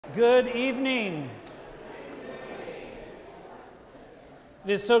Good evening.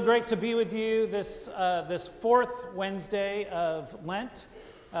 It is so great to be with you this fourth Wednesday of Lent.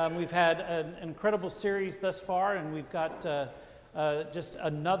 We've had an incredible series thus far, and we've got just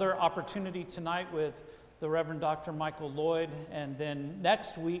another opportunity tonight with the Reverend Dr. Michael Lloyd. And then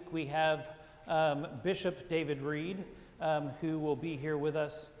next week we have Bishop David Reed, who will be here with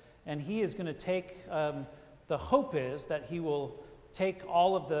us. And he is going to take, the hope is that he will take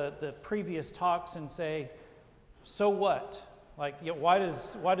all of the previous talks and say, so what? Like, you know, why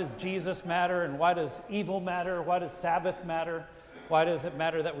does Jesus matter, and why does evil matter? Why does Sabbath matter? Why does it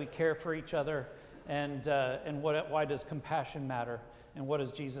matter that we care for each other? And why does compassion matter? And what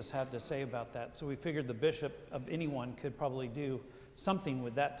does Jesus have to say about that? So we figured the bishop of anyone could probably do something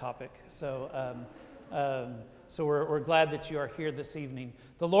with that topic. So we're glad that you are here this evening.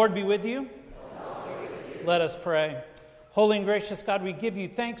 The Lord be with you. Let us pray. Holy and gracious God, we give you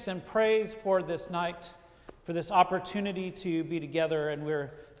thanks and praise for this night, for this opportunity to be together, and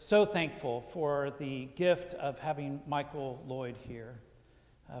we're so thankful for the gift of having Michael Lloyd here,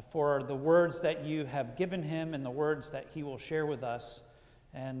 for the words that you have given him and the words that he will share with us,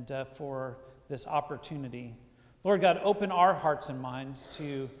 and for this opportunity. Lord God, open our hearts and minds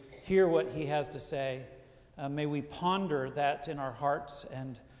to hear what he has to say. May we ponder that in our hearts,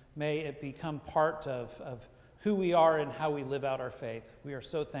 and may it become part of who we are and how we live out our faith. We are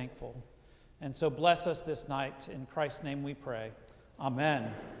so thankful. And so bless us this night. In Christ's name we pray.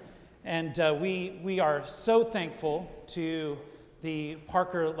 Amen. And we are so thankful to the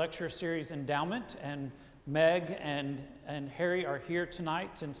Parker Lecture Series Endowment, and Meg and Harry are here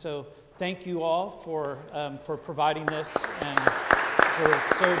tonight. And so thank you all for providing this, and we're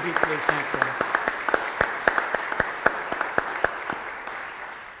so deeply thankful.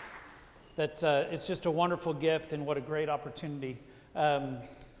 That it's just a wonderful gift, and what a great opportunity.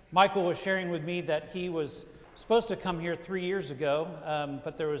 Michael was sharing with me that he was supposed to come here 3 years ago,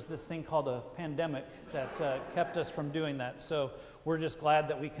 but there was this thing called a pandemic that kept us from doing that. So we're just glad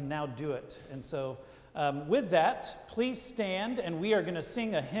that we can now do it. And so with that, please stand, and we are going to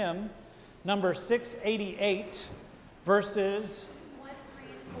sing a hymn, number 688, verses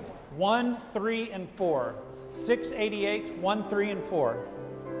 1, 3, and 4. 688, 1, 3, and 4.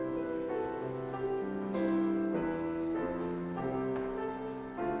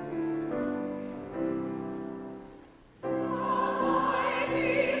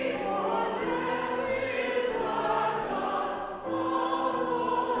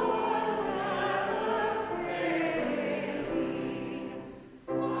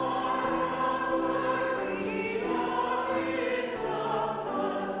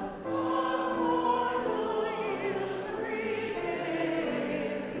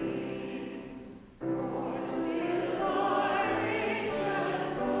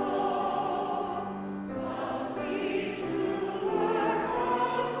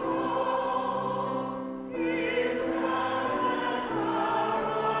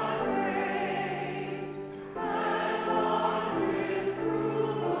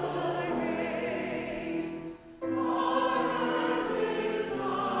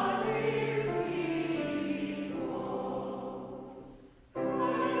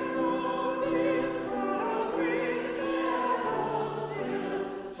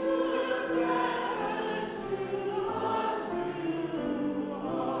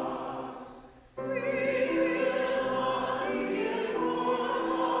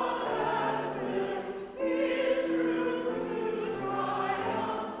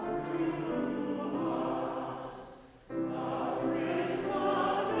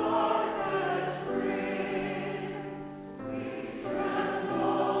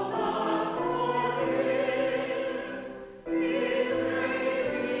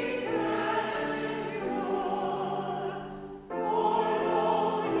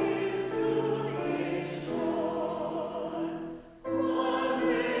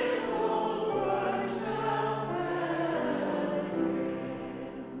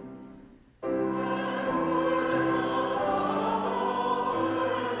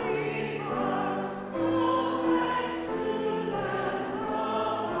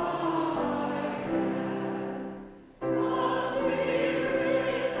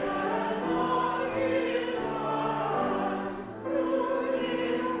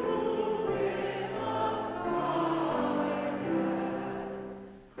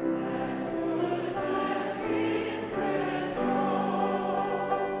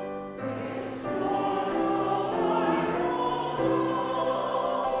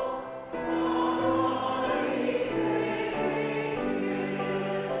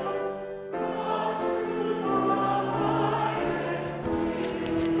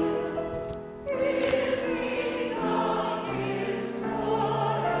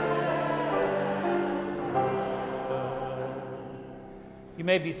 You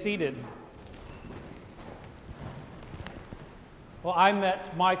may be seated. Well, I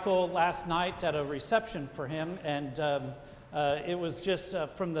met Michael last night at a reception for him, and it was just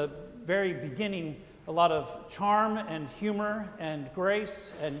from the very beginning a lot of charm and humor and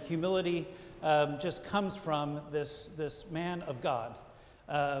grace and humility just comes from this man of God.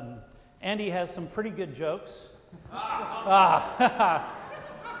 Andy has some pretty good jokes.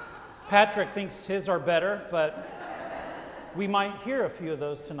 Patrick thinks his are better, but we might hear a few of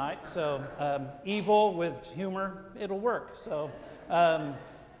those tonight. So evil with humor, it'll work. So,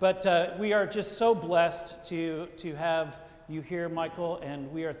 but we are just so blessed to have you here, Michael,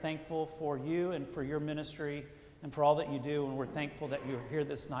 and we are thankful for you and for your ministry and for all that you do, and we're thankful that you're here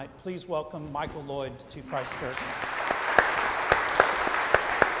this night. Please welcome Michael Lloyd to Christ Church.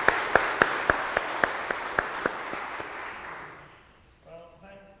 Well,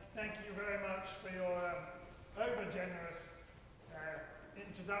 thank you very much for your over-generous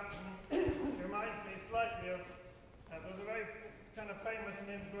introduction. It reminds me slightly of, there's a very kind of famous and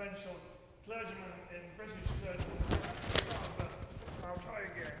influential clergyman in British clergy, but I'll try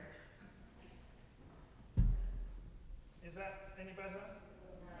again. Is that any better?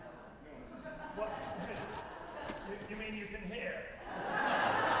 No. What? You mean you can hear?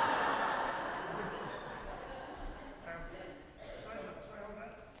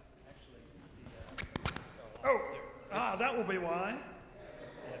 That will be why.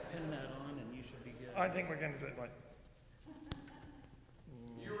 Yeah, pin that on and you should be good. I think we're going to do it like.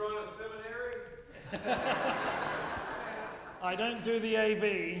 You run a seminary? I don't do the AV.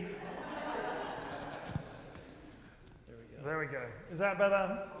 There we go. There we go. Is that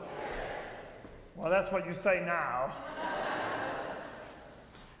better? Yes. Well, that's what you say now.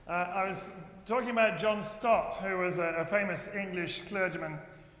 I was talking about John Stott, who was a famous English clergyman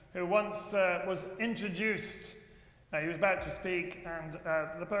who once was introduced. He was about to speak, and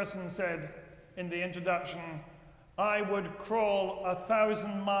the person said in the introduction, "I would crawl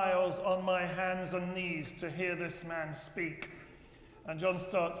 1,000 miles on my hands and knees to hear this man speak." And John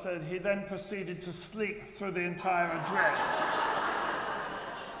Stott said he then proceeded to sleep through the entire address.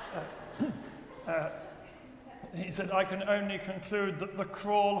 He said, "I can only conclude that the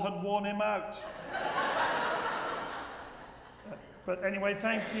crawl had worn him out." But anyway,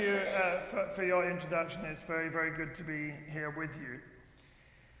 thank you for your introduction. It's very, very good to be here with you.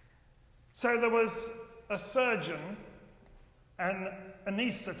 So there was a surgeon, an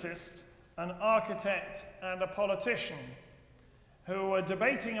anaesthetist, an architect, and a politician who were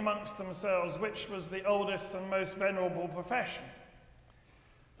debating amongst themselves which was the oldest and most venerable profession.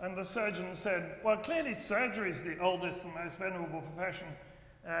 And the surgeon said, well, clearly surgery is the oldest and most venerable profession.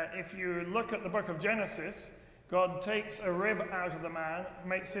 If you look at the book of Genesis, God takes a rib out of the man,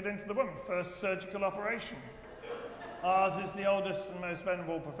 makes it into the woman. First surgical operation. Ours is the oldest and most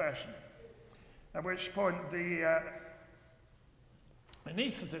venerable profession. At which point the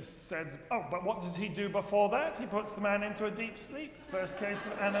anaesthetist said, oh, but what does he do before that? He puts the man into a deep sleep. First case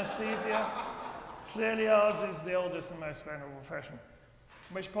of anesthesia. Clearly ours is the oldest and most venerable profession.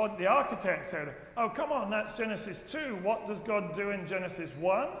 At which point the architect said, oh, come on, that's Genesis 2. What does God do in Genesis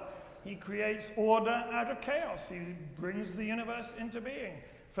 1? He creates order out of chaos. He brings the universe into being.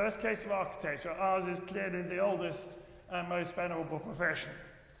 First case of architecture. Ours is clearly the oldest and most venerable profession.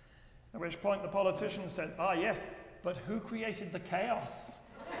 At which point the politician said, ah, yes, but who created the chaos?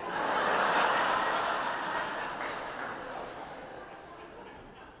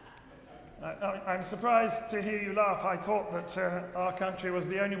 I'm surprised to hear you laugh. I thought that our country was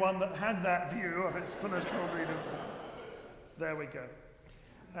the only one that had that view of its political leaders. There we go.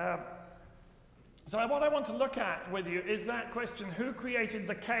 So what I want to look at with you is that question, who created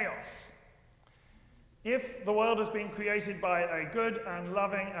the chaos? If the world has been created by a good and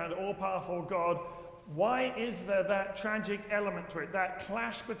loving and all-powerful God, why is there that tragic element to it, that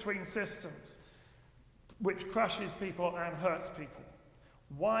clash between systems, which crushes people and hurts people?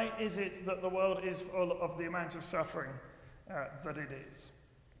 Why is it that the world is full of the amount of suffering that it is?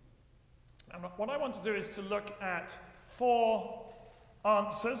 And what I want to do is to look at 4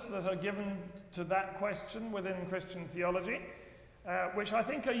 answers that are given to that question within Christian theology, which I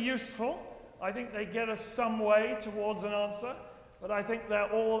think are useful. I think they get us some way towards an answer, but I think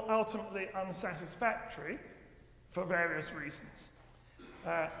they're all ultimately unsatisfactory for various reasons.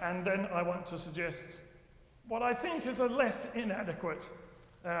 And then I want to suggest what I think is a less inadequate,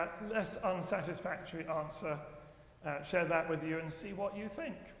 less unsatisfactory answer, share that with you and see what you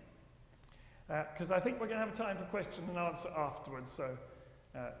think. Because I think we're going to have time for question and answer afterwards, so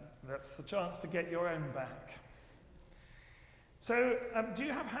that's the chance to get your own back. So, do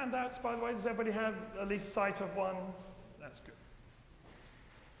you have handouts, by the way? Does everybody have at least sight of one? That's good.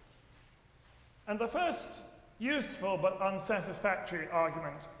 And the first useful but unsatisfactory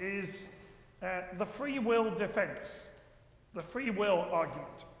argument is the free will defense, the free will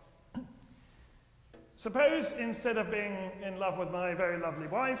argument. Suppose instead of being in love with my very lovely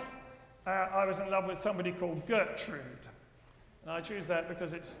wife, I was in love with somebody called Gertrude. And I choose that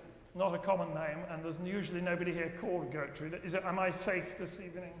because it's not a common name, and there's usually nobody here called Gertrude. Am I safe this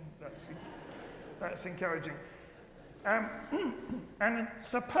evening? That's encouraging. And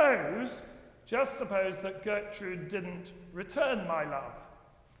just suppose that Gertrude didn't return my love.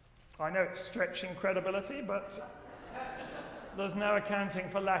 I know it's stretching credibility, but there's no accounting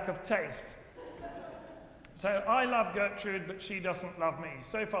for lack of taste. So I love Gertrude, but she doesn't love me.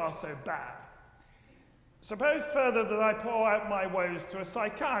 So far, so bad. Suppose further that I pour out my woes to a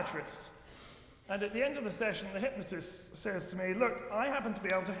psychiatrist, and at the end of the session, the hypnotist says to me, look, I happen to be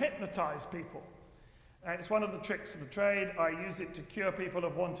able to hypnotize people. It's one of the tricks of the trade. I use it to cure people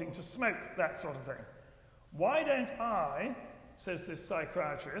of wanting to smoke, that sort of thing. Why don't I, says this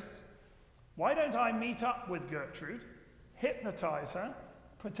psychiatrist, why don't I meet up with Gertrude, hypnotize her,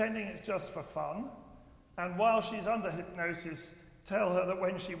 pretending it's just for fun, and while she's under hypnosis, tell her that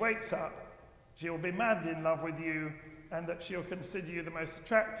when she wakes up, she'll be madly in love with you, and that she'll consider you the most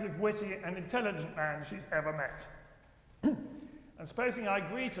attractive, witty, and intelligent man she's ever met. And supposing I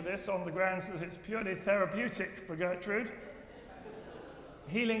agree to this on the grounds that it's purely therapeutic for Gertrude,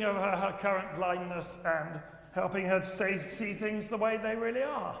 healing of her current blindness and helping her to see things the way they really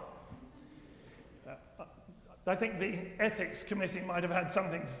are. I think the ethics committee might have had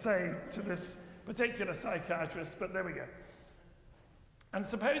something to say to this particular psychiatrist, but there we go. And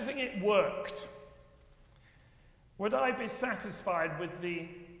supposing it worked, would I be satisfied with the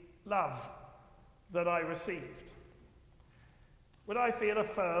love that I received? Would I feel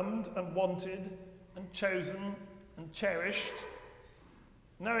affirmed and wanted and chosen and cherished,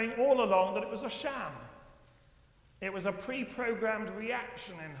 knowing all along that it was a sham? It was a pre-programmed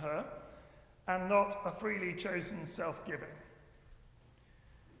reaction in her and not a freely chosen self-giving.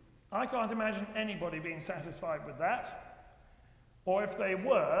 I can't imagine anybody being satisfied with that, or if they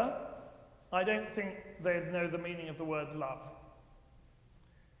were, I don't think they'd know the meaning of the word love.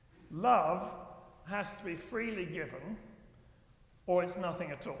 Love has to be freely given, or it's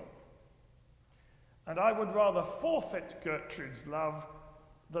nothing at all. And I would rather forfeit Gertrude's love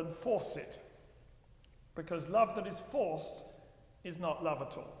than force it, because love that is forced is not love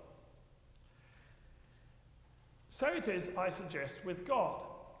at all. So it is, I suggest, with God.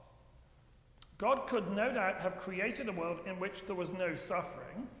 God could no doubt have created a world in which there was no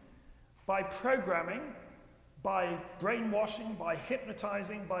suffering by programming, by brainwashing, by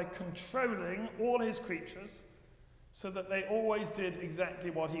hypnotizing, by controlling all his creatures so that they always did exactly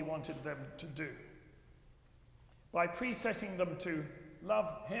what he wanted them to do, by presetting them to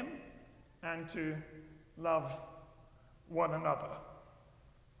love him and to love one another.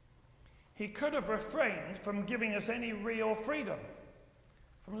 He could have refrained from giving us any real freedom,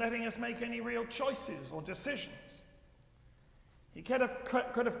 from letting us make any real choices or decisions. He could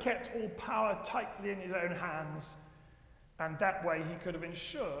have kept all power tightly in his own hands, and that way he could have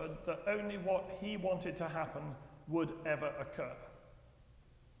ensured that only what he wanted to happen would ever occur.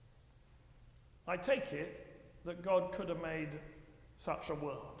 I take it that God could have made such a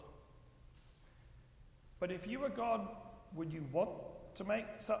world. But if you were God, would you want to make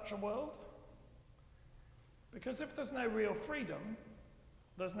such a world? Because if there's no real freedom,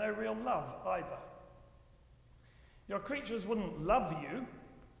 there's no real love either. Your creatures wouldn't love you,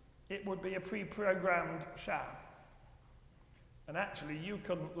 it would be a pre-programmed sham. And actually, you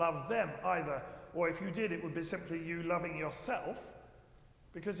couldn't love them either, or if you did, it would be simply you loving yourself,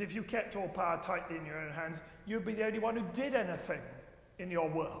 because if you kept all power tightly in your own hands, you'd be the only one who did anything in your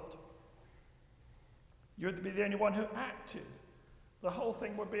world. You'd be the only one who acted. The whole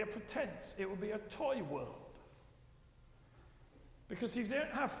thing would be a pretense. It would be a toy world. Because if you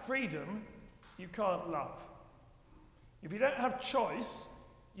don't have freedom, you can't love. If you don't have choice,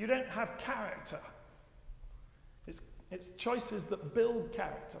 you don't have character. It's choices that build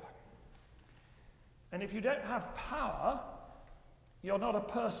character. And if you don't have power, you're not a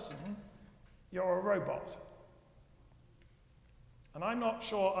person, you're a robot. And I'm not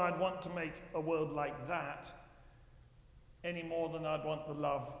sure I'd want to make a world like that any more than I'd want the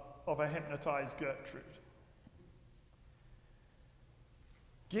love of a hypnotized Gertrude.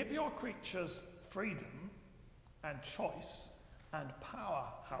 Give your creatures freedom and choice and power,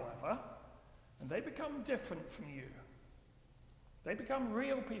 however, and they become different from you. They become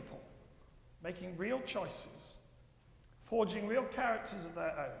real people, making real choices, forging real characters of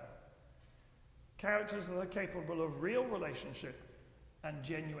their own, characters that are capable of real relationship and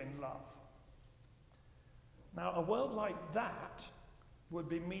genuine love. Now, a world like that would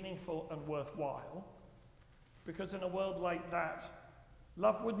be meaningful and worthwhile, because in a world like that,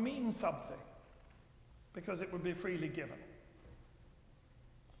 love would mean something, because it would be freely given.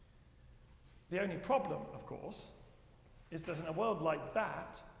 The only problem, of course, is that in a world like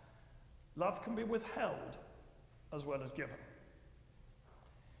that, love can be withheld as well as given.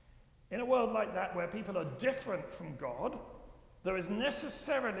 In a world like that, where people are different from God, there is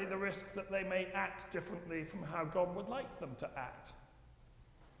necessarily the risk that they may act differently from how God would like them to act.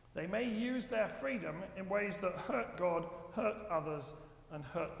 They may use their freedom in ways that hurt God, hurt others, and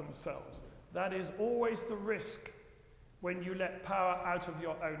hurt themselves. That is always the risk when you let power out of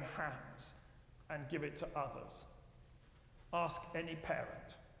your own hands and give it to others. Ask any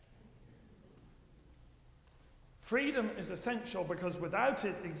parent. Freedom is essential because without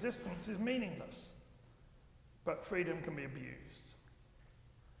it, existence is meaningless. But freedom can be abused.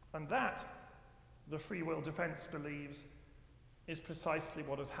 And that, the free will defense believes, is precisely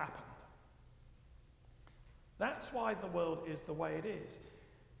what has happened. That's why the world is the way it is.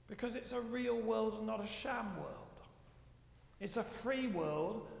 Because it's a real world and not a sham world. It's a free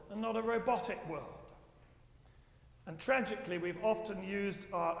world and not a robotic world. And tragically, we've often used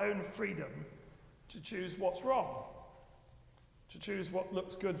our own freedom to choose what's wrong, to choose what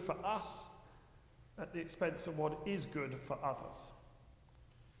looks good for us at the expense of what is good for others.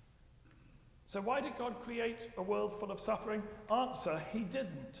 So why did God create a world full of suffering? Answer, he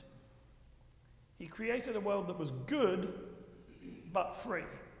didn't. He created a world that was good, but free.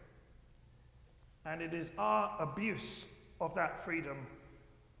 And it is our abuse of that freedom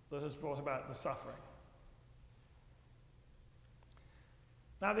that has brought about the suffering.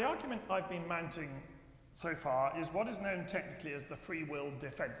 Now, the argument I've been mounting so far is what is known technically as the free will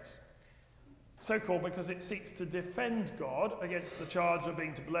defense. So called because it seeks to defend God against the charge of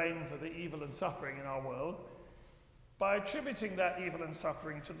being to blame for the evil and suffering in our world by attributing that evil and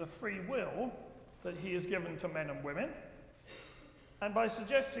suffering to the free will that he has given to men and women, and by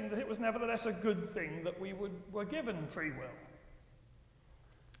suggesting that it was nevertheless a good thing that we were given free will.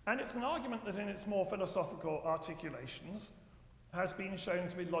 And it's an argument that in its more philosophical articulations has been shown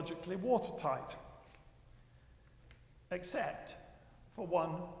to be logically watertight, except for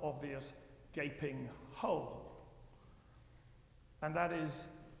one obvious gaping hole. And that is,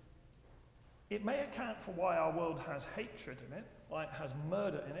 it may account for why our world has hatred in it, why it has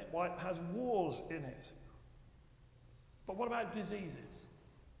murder in it, why it has wars in it. But what about diseases?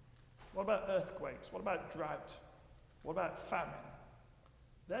 What about earthquakes? What about drought? What about famine?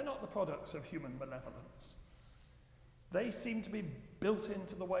 They're not the products of human malevolence. They seem to be built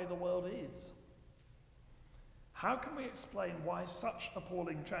into the way the world is. How can we explain why such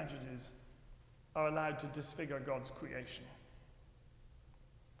appalling tragedies are allowed to disfigure God's creation?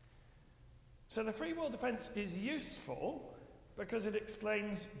 So the free will defense is useful because it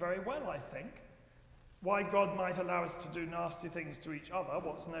explains very well, I think, why God might allow us to do nasty things to each other,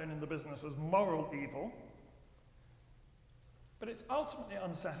 what's known in the business as moral evil. But it's ultimately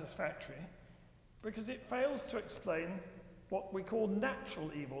unsatisfactory because it fails to explain what we call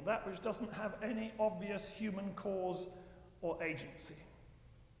natural evil, that which doesn't have any obvious human cause or agency.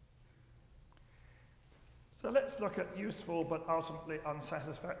 So let's look at useful but ultimately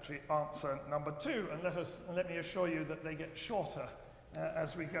unsatisfactory answer number 2, and let me assure you that they get shorter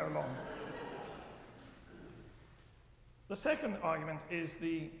as we go along. The second argument is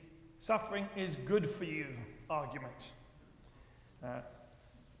the suffering is good for you argument.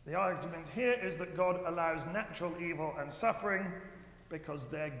 The argument here is that God allows natural evil and suffering because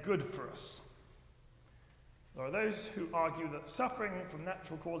they're good for us. There are those who argue that suffering from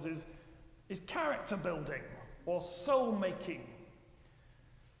natural causes is character building or soul making.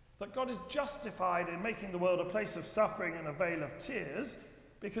 That God is justified in making the world a place of suffering and a vale of tears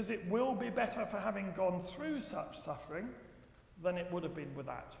because it will be better for having gone through such suffering than it would have been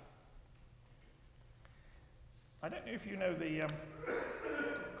without. I don't know if you know the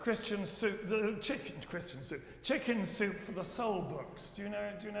chicken soup for the soul books. Do you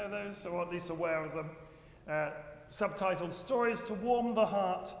know those, or at least aware of them? Subtitled Stories to Warm the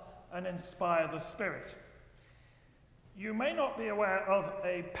Heart and Inspire the Spirit. You may not be aware of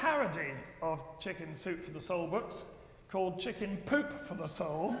a parody of Chicken Soup for the Soul books called Chicken Poop for the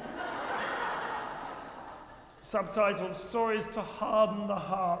Soul. Subtitled Stories to Harden the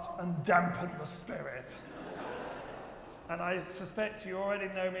Heart and Dampen the Spirit. And I suspect you already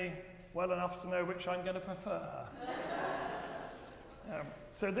know me well enough to know which I'm going to prefer.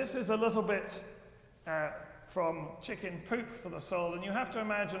 So this is a little bit from Chicken Poop for the Soul, and you have to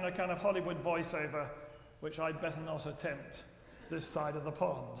imagine a kind of Hollywood voiceover, which I'd better not attempt this side of the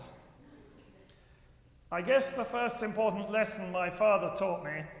pond. I guess the first important lesson my father taught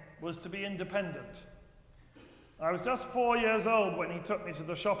me was to be independent. I was just 4 years old when he took me to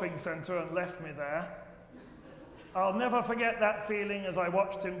the shopping centre and left me there. I'll never forget that feeling as I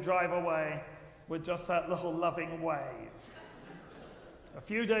watched him drive away with just that little loving wave. A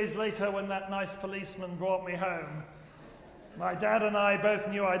few days later, when that nice policeman brought me home, my dad and I both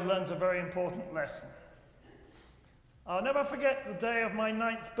knew I'd learnt a very important lesson. I'll never forget the day of my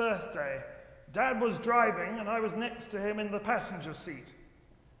 9th birthday. Dad was driving and I was next to him in the passenger seat.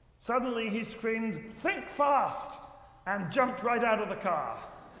 Suddenly he screamed, "Think fast!" and jumped right out of the car.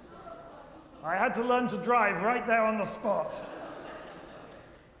 I had to learn to drive right there on the spot.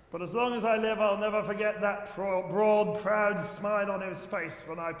 But as long as I live, I'll never forget that broad, proud smile on his face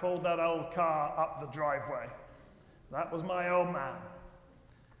when I pulled that old car up the driveway. That was my old man.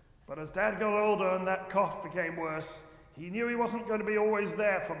 But as Dad got older and that cough became worse, he knew he wasn't going to be always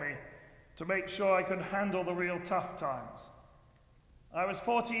there for me to make sure I could handle the real tough times. I was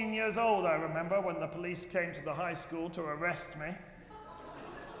 14 years old, I remember, when the police came to the high school to arrest me.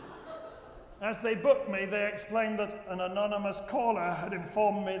 As they booked me, they explained that an anonymous caller had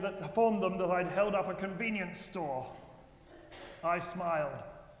informed them that I'd held up a convenience store. I smiled.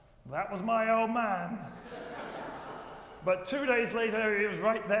 That was my old man. But 2 days later, he was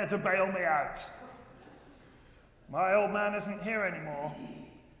right there to bail me out. My old man isn't here anymore,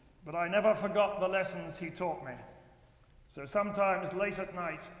 but I never forgot the lessons he taught me. So sometimes late at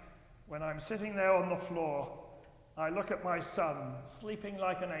night, when I'm sitting there on the floor, I look at my son, sleeping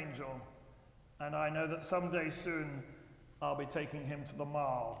like an angel, and I know that someday soon I'll be taking him to the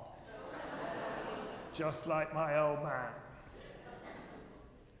mall, just like my old man.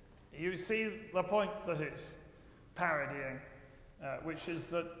 You see the point that it's parodying, which is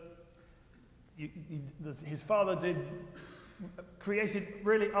that his father created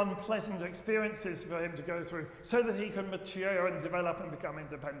really unpleasant experiences for him to go through so that he can mature and develop and become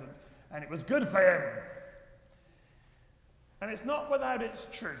independent. And it was good for him. And it's not without its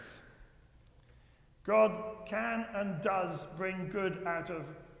truth. God can and does bring good out of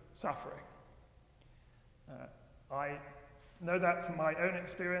suffering. I know that from my own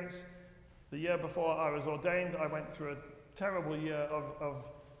experience. The year before I was ordained, I went through a terrible year of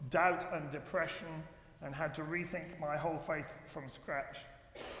doubt and depression and had to rethink my whole faith from scratch.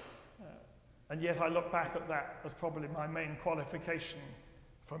 And yet I look back at that as probably my main qualification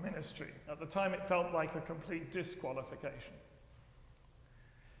for ministry. At the time it felt like a complete disqualification.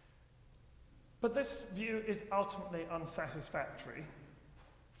 But this view is ultimately unsatisfactory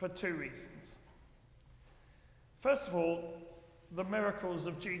for two reasons. First of all, the miracles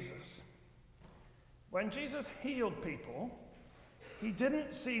of Jesus. When Jesus healed people, he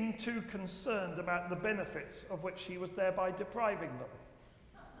didn't seem too concerned about the benefits of which he was thereby depriving them.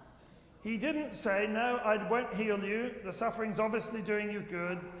 He didn't say, "No, I won't heal you. The suffering's obviously doing you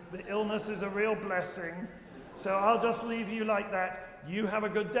good. The illness is a real blessing. So I'll just leave you like that. You have a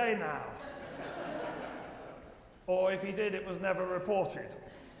good day now." Or if he did, it was never reported.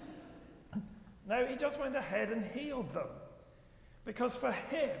 No, he just went ahead and healed them. Because for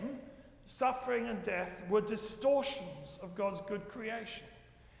him, suffering and death were distortions of God's good creation.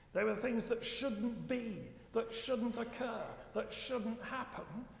 They were things that shouldn't be, that shouldn't occur, that shouldn't happen.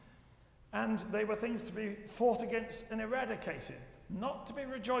 And they were things to be fought against and eradicated, not to be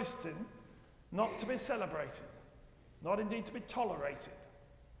rejoiced in, not to be celebrated, not indeed to be tolerated.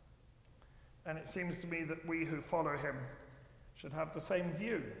 And it seems to me that we who follow him should have the same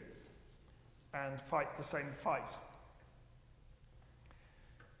view and fight the same fight.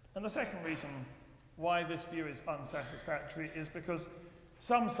 And the second reason why this view is unsatisfactory is because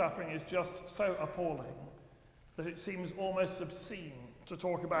some suffering is just so appalling that it seems almost obscene to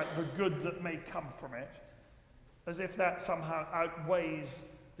talk about the good that may come from it, as if that somehow outweighs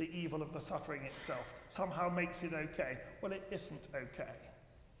the evil of the suffering itself, somehow makes it okay. Well, it isn't okay.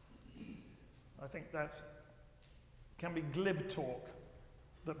 I think that can be glib talk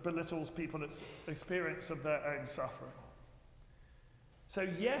that belittles people's experience of their own suffering. So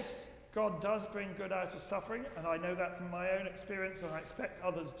yes, God does bring good out of suffering, and I know that from my own experience, and I expect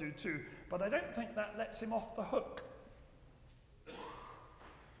others do too, but I don't think that lets him off the hook.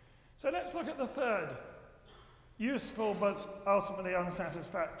 So let's look at the third useful but ultimately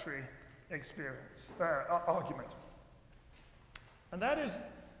unsatisfactory argument. And that is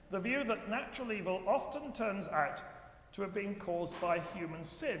the view that natural evil often turns out to have been caused by human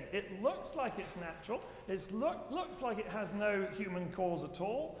sin. It looks like it's natural, it looks like it has no human cause at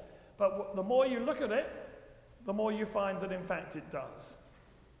all, but the more you look at it, the more you find that in fact it does.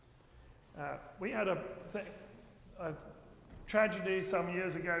 We had a tragedy some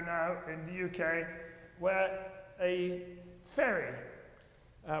years ago now in the UK where a ferry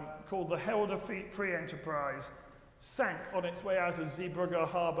called the Helder Free Enterprise sank on its way out of Zeebrugge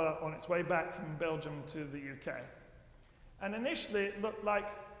harbour on its way back from Belgium to the UK. And initially it looked like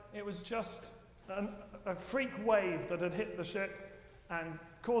it was just a freak wave that had hit the ship and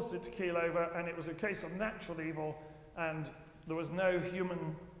caused it to keel over, and it was a case of natural evil, and there was no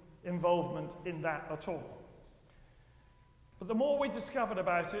human involvement in that at all. But the more we discovered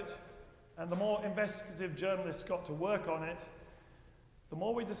about it, and the more investigative journalists got to work on it, the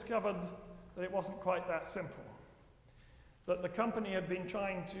more we discovered that it wasn't quite that simple. That the company had been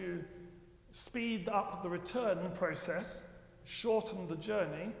trying to speed up the return process, shorten the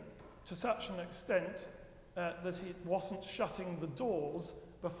journey to such an extent that it wasn't shutting the doors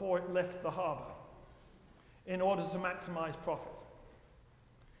before it left the harbour in order to maximize profit.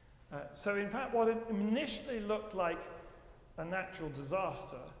 So in fact, what initially looked like a natural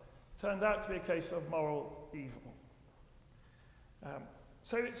disaster turned out to be a case of moral evil.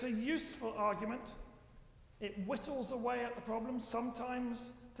 So it's a useful argument. It whittles away at the problem.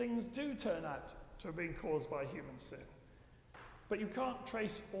 Sometimes things do turn out to have been caused by human sin. But you can't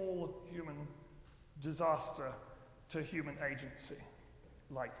trace all human disaster to human agency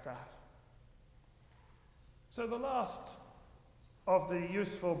like that. So the last of the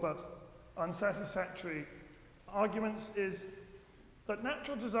useful but unsatisfactory arguments is that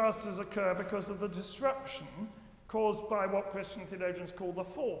natural disasters occur because of the disruption caused by what Christian theologians call the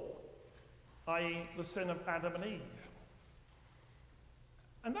fall, i.e. the sin of Adam and Eve.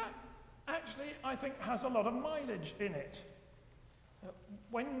 And that actually, I think, has a lot of mileage in it.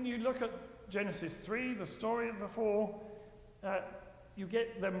 When you look at Genesis 3, the story of the fall, you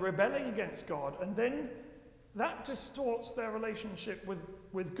get them rebelling against God, and then that distorts their relationship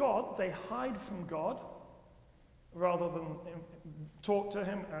with God. They hide from God rather than talk to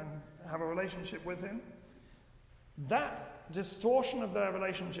him and have a relationship with him. That distortion of their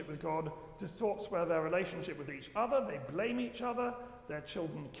relationship with God distorts their relationship with each other. They blame each other. Their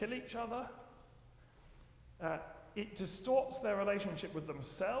children kill each other. It distorts their relationship with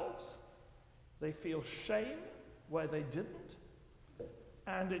themselves. They feel shame where they didn't.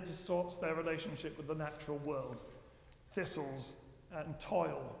 And it distorts their relationship with the natural world. Thistles and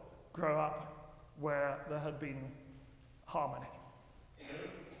toil grow up where there had been harmony.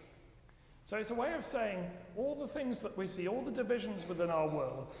 So it's a way of saying all the things that we see, all the divisions within our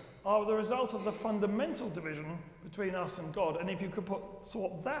world, are the result of the fundamental division between us and God. And if you could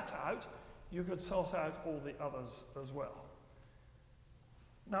sort that out, you could sort out all the others as well.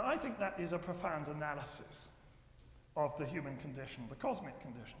 Now, I think that is a profound analysis of the human condition, the cosmic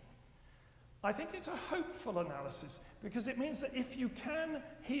condition. I think it's a hopeful analysis because it means that if you can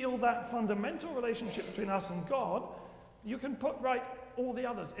heal that fundamental relationship between us and God, you can put right all the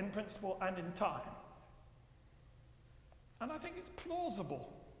others in principle and in time. And I think it's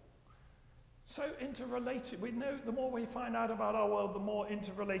plausible. So interrelated. We know the more we find out about our world, the more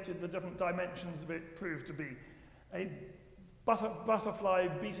interrelated the different dimensions of it prove to be. A butterfly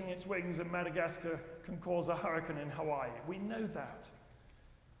beating its wings in Madagascar can cause a hurricane in Hawaii. We know that.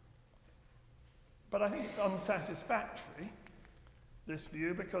 But I think it's unsatisfactory, this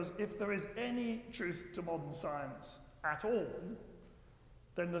view, because if there is any truth to modern science at all,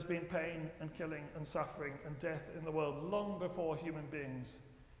 then there's been pain and killing and suffering and death in the world long before human beings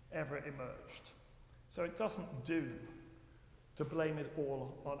ever emerged. So it doesn't do to blame it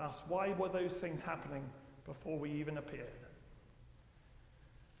all on us. Why were those things happening before we even appeared?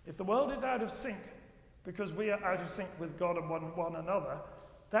 If the world is out of sync because we are out of sync with God and one another,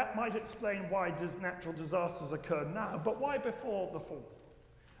 that might explain why natural disasters occur now, but why before the fall?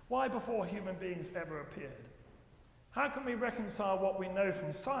 Why before human beings ever appeared? How can we reconcile what we know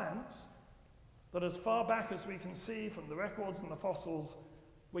from science, that as far back as we can see from the records and the fossils,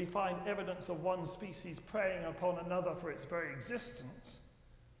 we find evidence of one species preying upon another for its very existence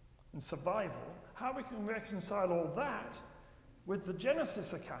and survival? How we can reconcile all that with the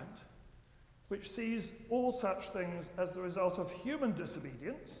Genesis account, which sees all such things as the result of human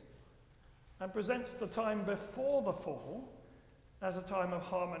disobedience and presents the time before the fall as a time of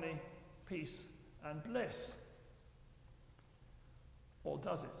harmony, peace, and bliss? Or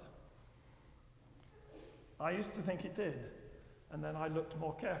does it? I used to think it did, and then I looked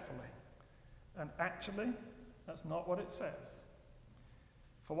more carefully. And actually, that's not what it says.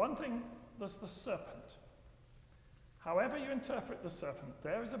 For one thing, there's the serpent. However you interpret the serpent,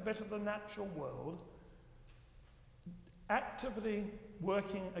 there is a bit of the natural world actively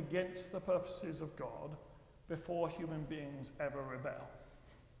working against the purposes of God before human beings ever rebel.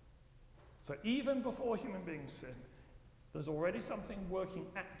 So even before human beings sin, there's already something working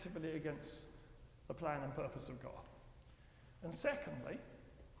actively against the plan and purpose of God. And secondly,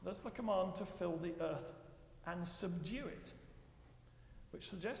 there's the command to fill the earth and subdue it, which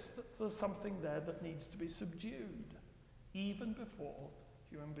suggests that there's something there that needs to be subdued, even before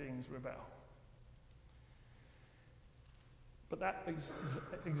human beings rebel. But that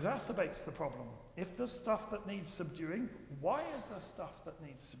exacerbates the problem. If there's stuff that needs subduing, why is there stuff that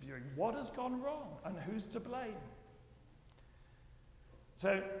needs subduing? What has gone wrong, and who's to blame?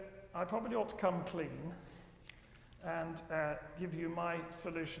 So I probably ought to come clean and give you my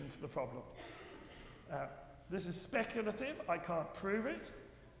solution to the problem. This is speculative. I can't prove it.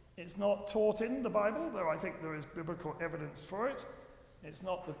 It's not taught in the Bible, though I think there is biblical evidence for it. It's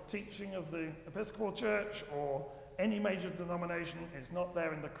not the teaching of the Episcopal Church or any major denomination. It's not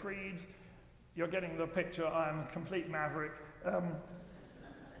there in the creeds. You're getting the picture. I'm a complete maverick.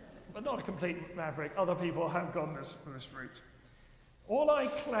 But not a complete maverick. Other people have gone this route. All I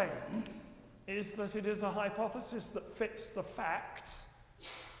claim is that it is a hypothesis that fits the facts,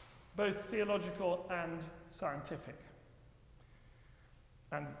 both theological and scientific.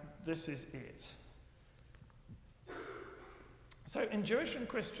 And this is it. So in Jewish and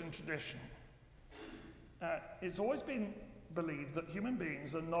Christian tradition, it's always been believed that human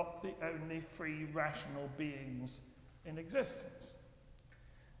beings are not the only free, rational beings in existence.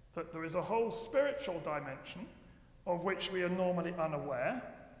 That there is a whole spiritual dimension of which we are normally unaware,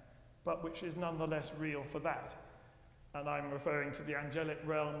 but which is nonetheless real for that. And I'm referring to the angelic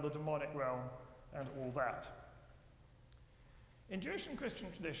realm, the demonic realm, and all that. In Jewish and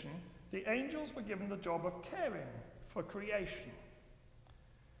Christian tradition, the angels were given the job of caring for creation.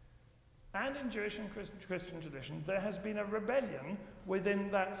 And in Jewish and Christian tradition, there has been a rebellion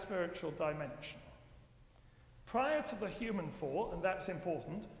within that spiritual dimension. Prior to the human fall, and that's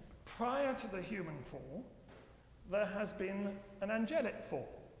important, prior to the human fall, there has been an angelic fall.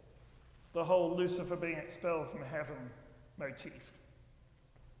 The whole Lucifer being expelled from heaven motif.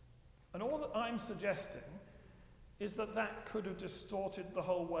 And all that I'm suggesting is that that could have distorted the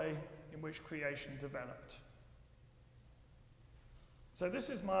whole way in which creation developed. So this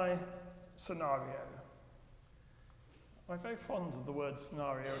is my scenario. I'm very fond of the word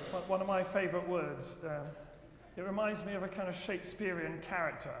scenario. It's one of my favourite words. It reminds me of a kind of Shakespearean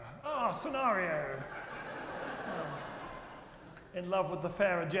character. Scenario! In love with the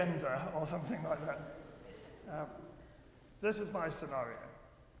fair agenda, or something like that. This is my scenario.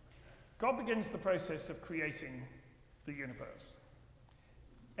 God begins the process of creating the universe.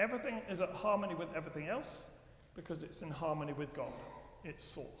 Everything is at harmony with everything else because it's in harmony with God, its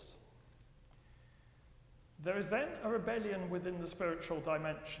source. There is then a rebellion within the spiritual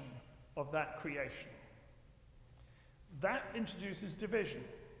dimension of that creation. That introduces division,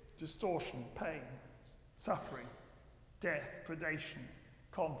 distortion, pain, suffering, death, predation,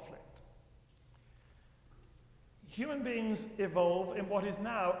 conflict. Human beings evolve in what is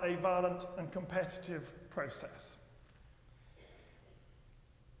now a violent and competitive process.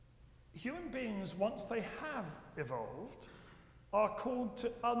 Human beings, once they have evolved, are called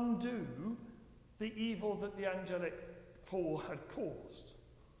to undo the evil that the angelic fall had caused.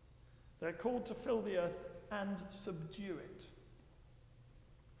 They're called to fill the earth and subdue it.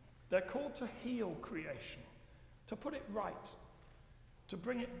 They're called to heal creation, to put it right, to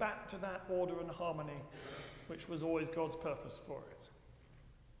bring it back to that order and harmony which was always God's purpose for it.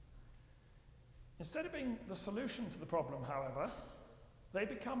 Instead of being the solution to the problem, however, they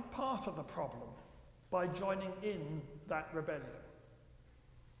become part of the problem by joining in that rebellion.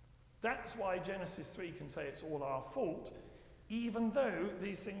 That's why Genesis 3 can say it's all our fault, even though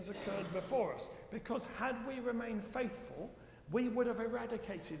these things occurred before us. Because had we remained faithful, we would have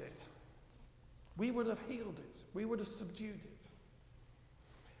eradicated it. We would have healed it. We would have subdued it.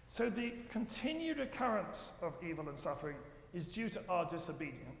 So the continued occurrence of evil and suffering is due to our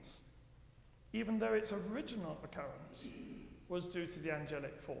disobedience, even though its original occurrence was due to the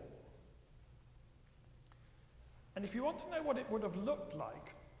angelic fall. And if you want to know what it would have looked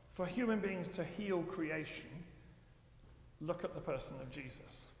like for human beings to heal creation, look at the person of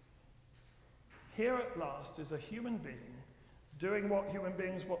Jesus. Here at last is a human being doing what human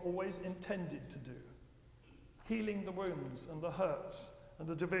beings were always intended to do, healing the wounds and the hurts and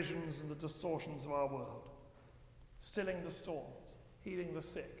the divisions and the distortions of our world, stilling the storms, healing the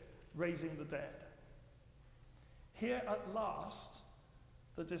sick, raising the dead. Here at last,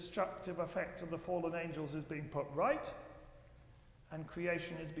 the destructive effect of the fallen angels is being put right, and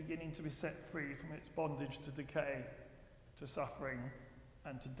creation is beginning to be set free from its bondage to decay, to suffering,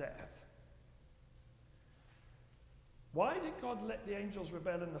 and to death. Why did God let the angels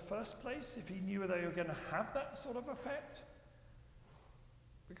rebel in the first place if he knew they were going to have that sort of effect?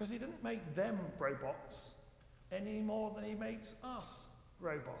 Because he didn't make them robots any more than he makes us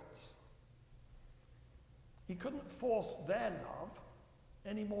robots. He couldn't force their love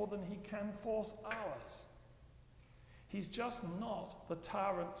any more than he can force ours. He's just not the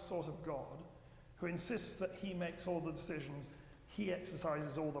tyrant sort of God who insists that he makes all the decisions, he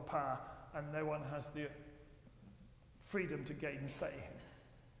exercises all the power, and no one has the freedom to gainsay him.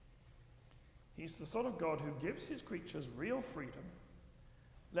 He's the sort of God who gives his creatures real freedom,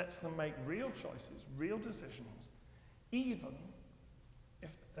 lets them make real choices, real decisions, even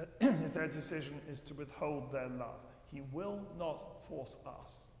if their decision is to withhold their love. He will not force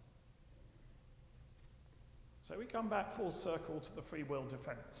us. So we come back full circle to the free will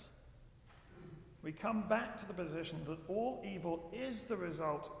defense. We come back to the position that all evil is the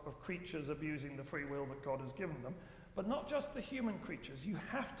result of creatures abusing the free will that God has given them, but not just the human creatures. You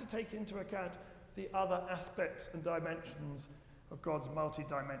have to take into account the other aspects and dimensions of God's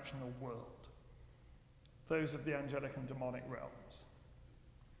multi-dimensional world, those of the angelic and demonic realms.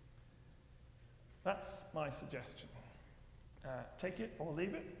 That's my suggestion. Take it or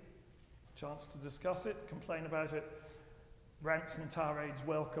leave it. Chance to discuss it, complain about it. Rants and tirades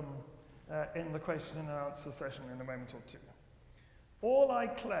welcome in the question and answer session in a moment or two. All I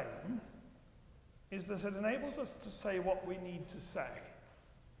claim is that it enables us to say what we need to say.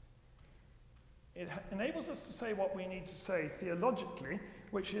 It enables us to say what we need to say theologically,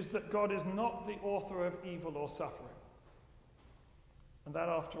 which is that God is not the author of evil or suffering. And that,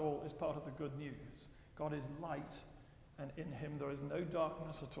 after all, is part of the good news. God is light, and in him there is no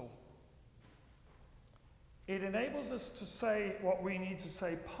darkness at all. It enables us to say what we need to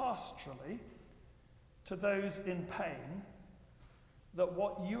say pastorally to those in pain, that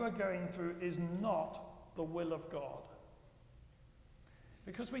what you are going through is not the will of God.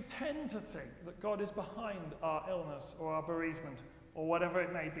 Because we tend to think that God is behind our illness or our bereavement or whatever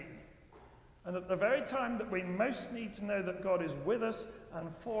it may be. And at the very time that we most need to know that God is with us and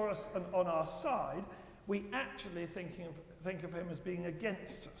for us and on our side, we actually think of him as being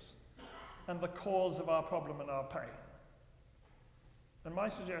against us and the cause of our problem and our pain. And my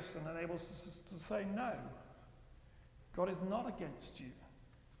suggestion enables us to say, no, God is not against you.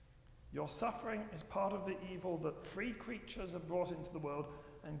 Your suffering is part of the evil that free creatures have brought into the world,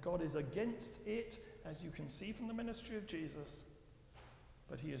 and God is against it, as you can see from the ministry of Jesus,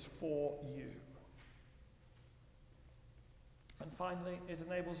 but he is for you. And finally, it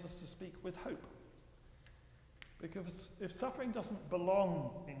enables us to speak with hope. Because if suffering doesn't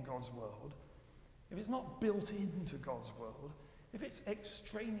belong in God's world, if it's not built into God's world, if it's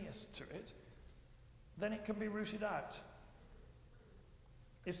extraneous to it, then it can be rooted out.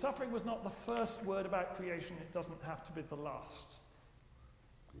 If suffering was not the first word about creation, it doesn't have to be the last.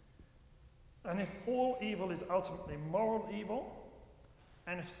 And if all evil is ultimately moral evil,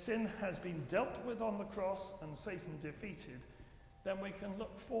 and if sin has been dealt with on the cross and Satan defeated, then we can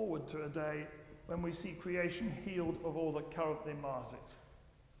look forward to a day when we see creation healed of all that currently mars it.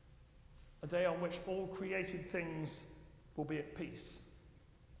 A day on which all created things will be at peace.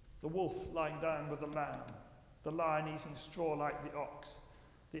 The wolf lying down with the lamb, the lion eating straw like the ox,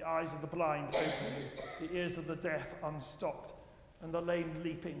 the eyes of the blind opening, the ears of the deaf unstopped, and the lame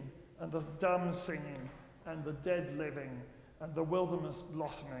leaping, and the dumb singing, and the dead living, and the wilderness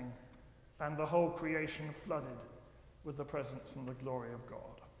blossoming, and the whole creation flooded with the presence and the glory of God.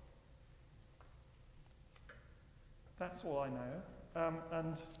 That's all I know.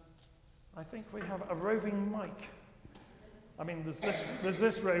 And I think we have a roving mic. I mean, there's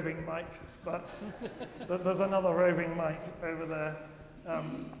this roving mic, but there's another roving mic over there.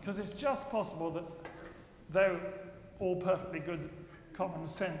 Because it's just possible that, though all perfectly good common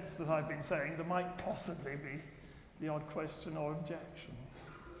sense that I've been saying, there might possibly be the odd question or objection.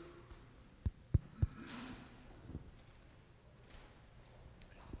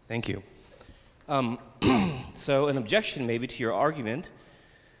 Thank you. So an objection maybe to your argument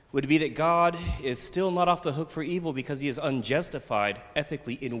would be that God is still not off the hook for evil because he is unjustified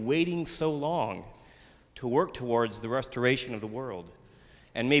ethically in waiting so long to work towards the restoration of the world.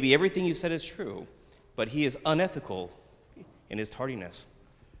 And maybe everything you said is true, but he is unethical in his tardiness.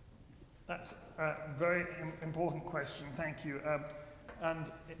 That's a very important question, thank you.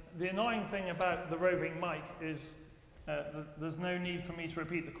 And the annoying thing about the roving mic is there's no need for me to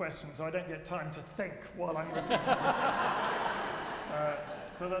repeat the question, so I don't get time to think while I'm repeating the question.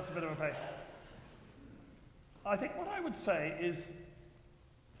 So that's a bit of a pain. I think what I would say is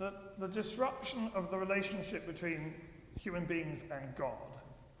that the disruption of the relationship between human beings and God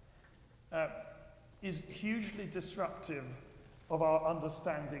is hugely disruptive of our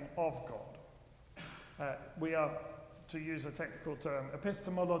understanding of God. We are to use a technical term,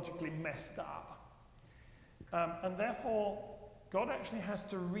 epistemologically messed up. And therefore, God actually has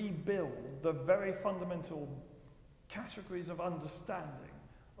to rebuild the very fundamental categories of understanding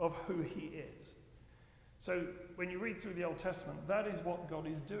of who he is. So when you read through the Old Testament, that is what God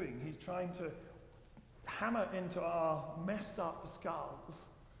is doing. He's trying to hammer into our messed up skulls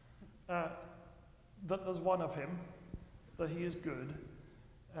that there's one of him, that he is good,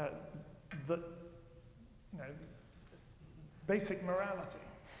 that, basic morality.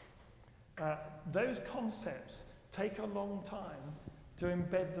 Those concepts take a long time to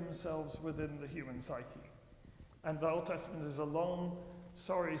embed themselves within the human psyche. And the Old Testament is a long,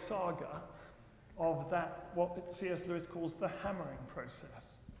 sorry saga of that, what C.S. Lewis calls the hammering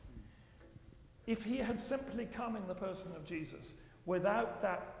process. If he had simply come in the person of Jesus without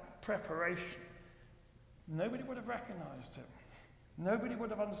that preparation, nobody would have recognized him. Nobody would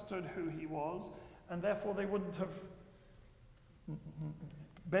have understood who he was, and therefore they wouldn't have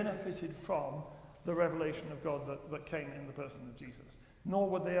benefited from the revelation of God that came in the person of Jesus. Nor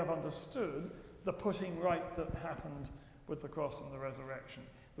would they have understood the putting right that happened with the cross and the resurrection.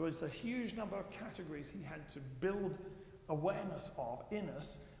 There was a huge number of categories he had to build awareness of in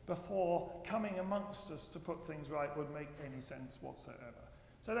us before coming amongst us to put things right would make any sense whatsoever.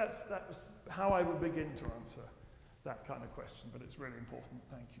 So that was how I would begin to answer that kind of question, but it's really important.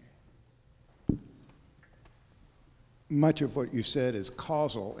 Thank you. Much of what you said is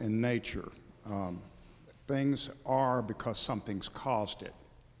causal in nature. Things are because something's caused it.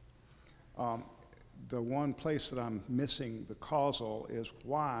 The one place that I'm missing the causal is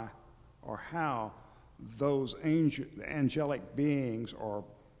why or how those angelic beings or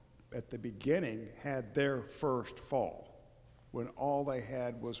at the beginning had their first fall, when all they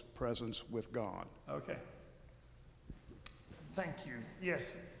had was presence with God. Okay. Thank you.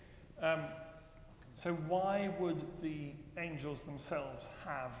 Yes. So why would the angels themselves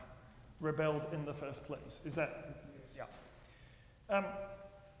have rebelled in the first place? Is that, yeah.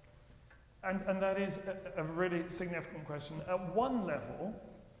 And that is a really significant question. At one level,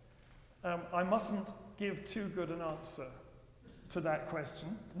 I mustn't give too good an answer to that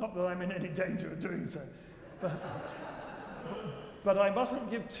question. Not that I'm in any danger of doing so. But I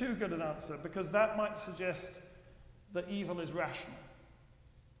mustn't give too good an answer, because that might suggest that evil is rational.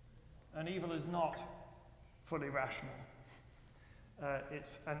 And evil is not fully rational.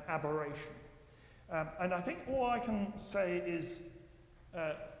 It's an aberration. And I think all I can say is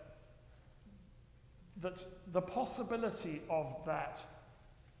that the possibility of that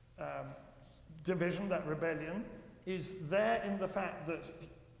division, that rebellion, is there in the fact that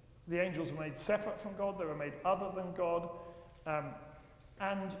the angels were made separate from God, they were made other than God,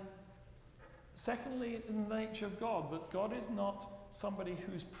 and secondly, in the nature of God, that God is not somebody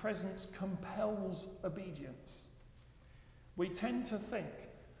whose presence compels obedience. We tend to think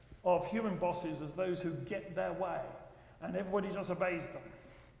of human bosses as those who get their way, and everybody just obeys them.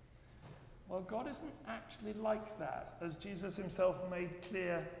 Well, God isn't actually like that, as Jesus himself made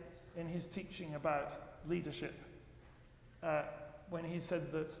clear in his teaching about leadership, when he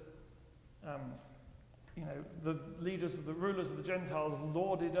said that the leaders, the rulers of the Gentiles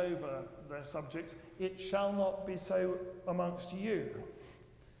lorded over their subjects. It shall not be so amongst you.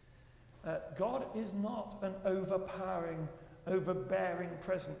 God is not an overpowering, overbearing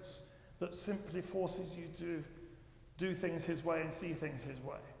presence that simply forces you to do things his way and see things his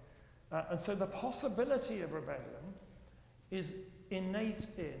way. And so the possibility of rebellion is innate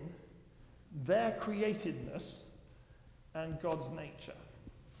in their createdness and God's nature.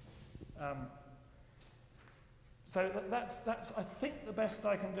 So that's I think the best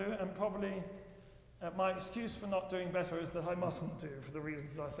I can do, and probably my excuse for not doing better is that I mustn't do, for the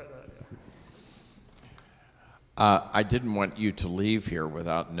reasons I said earlier. I didn't want you to leave here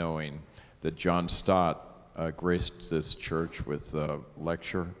without knowing that John Stott graced this church with a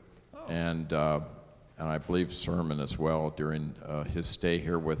lecture and I believe sermon as well during his stay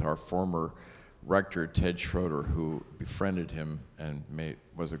here with our former rector, Ted Schroeder, who befriended him and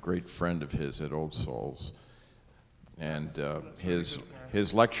was a great friend of his at Old Souls. And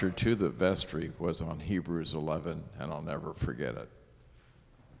his lecture to the vestry was on Hebrews 11, and I'll never forget it.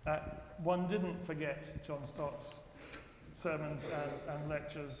 One didn't forget John Stott's sermons and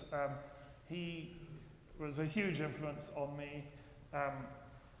lectures. He was a huge influence on me.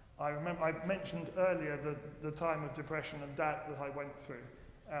 I remember I mentioned earlier the time of depression and doubt that I went through.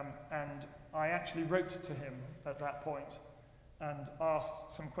 And I actually wrote to him at that point and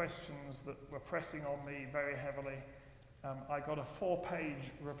asked some questions that were pressing on me very heavily. I got a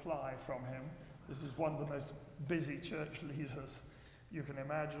 4-page reply from him. This is one of the most busy church leaders you can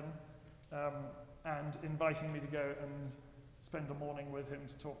imagine. and inviting me to go and spend the morning with him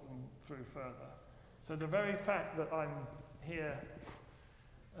to talk them through further. So the very fact that I'm here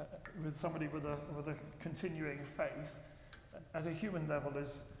with somebody with a continuing faith at a human level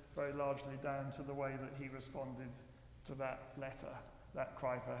is very largely down to the way that he responded to that letter, that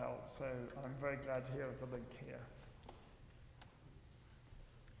cry for help. So I'm very glad to hear of the link here.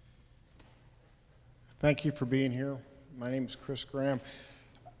 Thank you for being here. My name is Chris Graham.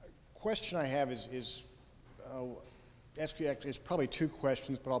 Question I have is it's probably two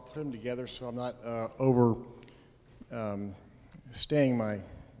questions, but I'll put them together so I'm not overstaying my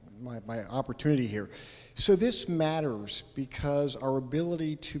opportunity here. So this matters because our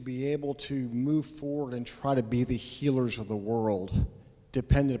ability to be able to move forward and try to be the healers of the world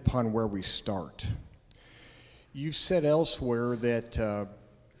depended upon where we start. You've said elsewhere that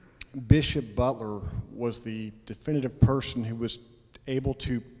Bishop Butler was the definitive person who was able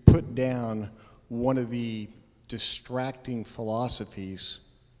to put down one of the distracting philosophies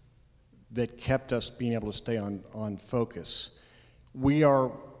that kept us being able to stay on focus. We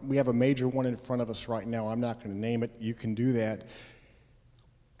have a major one in front of us right now. I'm not going to name it. You can do that.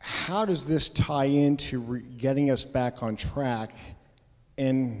 How does this tie into getting us back on track?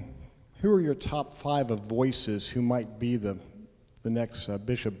 And who are your top 5 of voices who might be the next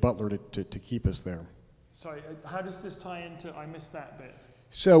Bishop Butler to keep us there? Sorry, how does this tie into, I missed that bit.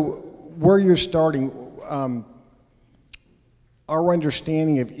 So where you're starting, our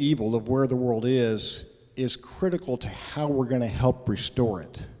understanding of evil, of where the world is critical to how we're going to help restore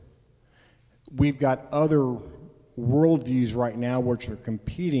it. We've got other worldviews right now which are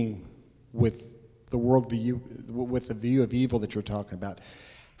competing with the worldview, with the view of evil that you're talking about.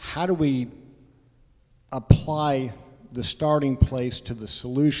 How do we apply the starting place to the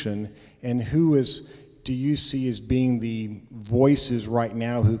solution, and do you see as being the voices right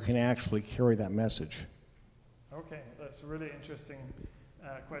now who can actually carry that message? Okay, that's a really interesting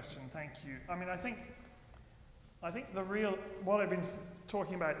question. Thank you. I mean, I think what I've been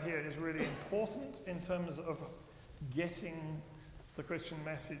talking about here is really important in terms of getting the Christian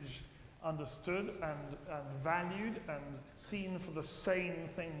message understood and valued and seen for the sane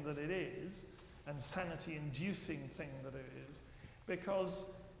thing that it is, and sanity-inducing thing that it is, because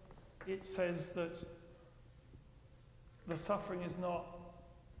it says that the suffering is not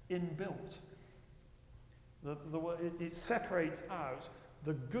inbuilt. It separates out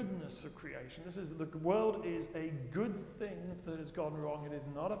the goodness of creation. The world is a good thing that has gone wrong. It is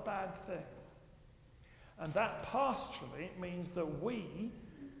not a bad thing. And that pastorally means that we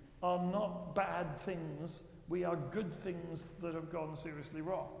are not bad things. We are good things that have gone seriously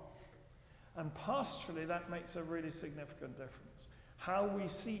wrong. And pastorally, that makes a really significant difference. How we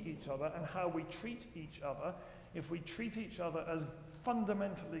see each other and how we treat each other. If we treat each other as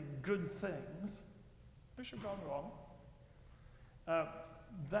fundamentally good things, which have gone wrong,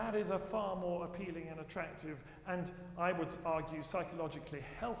 that is a far more appealing and attractive, and I would argue psychologically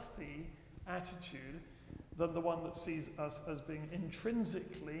healthy attitude than the one that sees us as being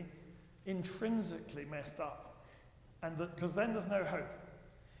intrinsically messed up. And because then there's no hope.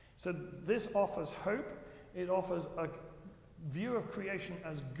 So this offers hope. It offers a view of creation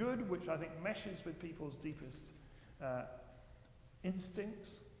as good, which I think meshes with people's deepest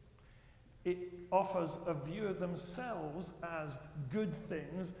instincts. It offers a view of themselves as good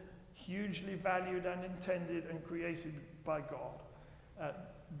things, hugely valued and intended and created by God.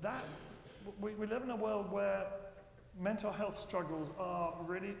 We live in a world where mental health struggles are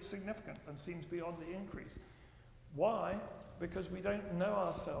really significant and seem to be on the increase. Why? Because we don't know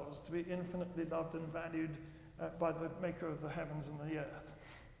ourselves to be infinitely loved and valued by the maker of the heavens and the earth.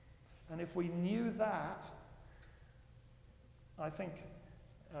 And if we knew that, I think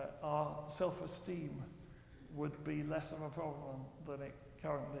our self-esteem would be less of a problem than it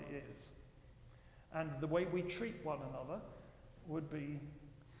currently is. And the way we treat one another would be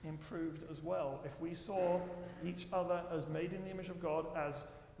improved as well. If we saw each other as made in the image of God, as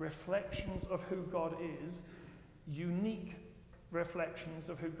reflections of who God is, unique reflections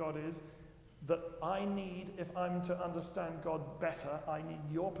of who God is, that I need, if I'm to understand God better, I need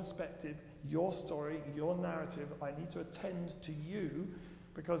your perspective, your story, your narrative. I need to attend to you,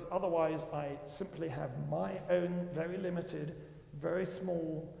 because otherwise I simply have my own very limited, very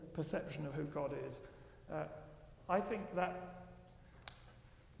small perception of who God is. I think that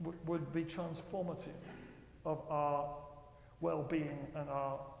would be transformative of our well-being and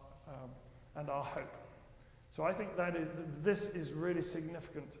our hope. So I think this is really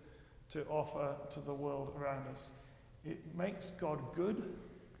significant to offer to the world around us. It makes God good,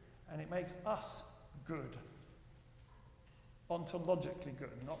 and it makes us good. Ontologically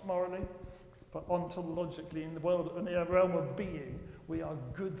good, not morally, but ontologically in the world, in the realm of being, we are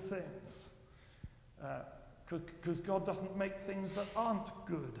good things. Because God doesn't make things that aren't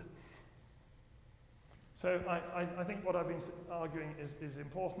good. So I think what I've been arguing is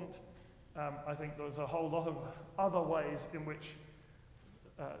important. I think there's a whole lot of other ways in which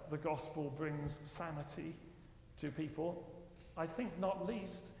the gospel brings sanity to people. I think not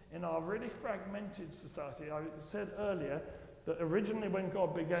least in our really fragmented society. I said earlier that originally when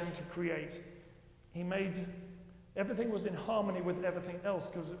God began to create, he made everything was in harmony with everything else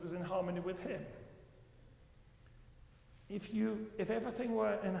because it was in harmony with him. If everything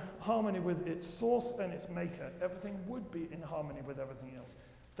were in harmony with its source and its maker, everything would be in harmony with everything else.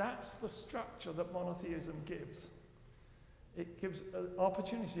 That's the structure that monotheism gives. It gives an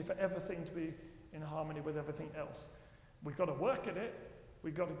opportunity for everything to be in harmony with everything else. We've got to work at it.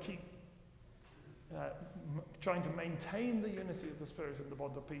 We've got to keep trying to maintain the unity of the Spirit and the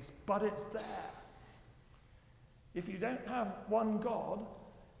bond of peace, but it's there. If you don't have one God,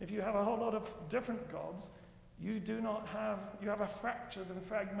 if you have a whole lot of different gods, you have a fractured and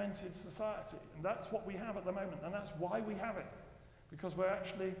fragmented society. And that's what we have at the moment, and that's why we have it, because we're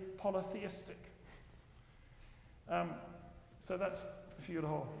actually polytheistic. So that's a few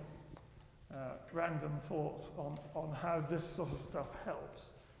little random thoughts on how this sort of stuff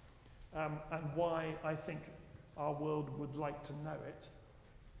helps, and why I think our world would like to know it.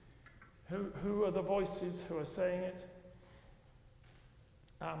 Who are the voices who are saying it?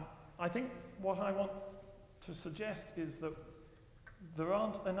 I think what I want to suggest is that there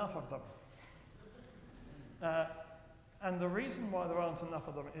aren't enough of them. And the reason why there aren't enough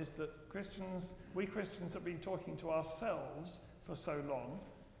of them is that we Christians have been talking to ourselves for so long,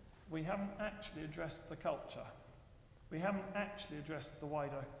 we haven't actually addressed the culture. We haven't actually addressed the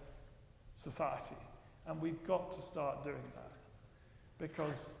wider society. And we've got to start doing that.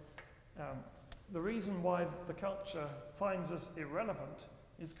 Because the reason why the culture finds us irrelevant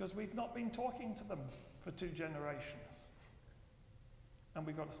is because we've not been talking to them for 2 generations. And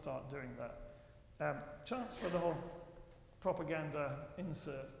we've got to start doing that. Chance for the whole propaganda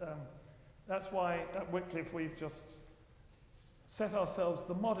insert. That's why at Wycliffe we've just set ourselves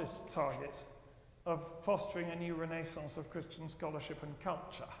the modest target of fostering a new renaissance of Christian scholarship and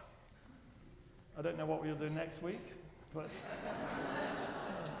culture. I don't know what we'll do next week, but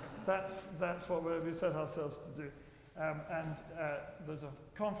that's what we set ourselves to do. And there's a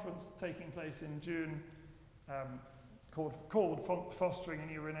conference taking place in June called Fostering a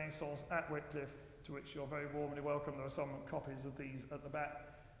New Renaissance at Wycliffe, to which you're very warmly welcome. There are some copies of these at the back.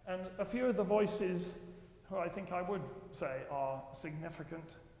 And a few of the voices who I think I would say are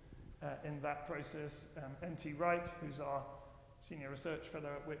significant in that process. N.T. Wright, who's our Senior Research Fellow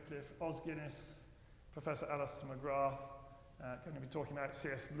at Wycliffe, Os Guinness, Professor Alistair McGrath, going to be talking about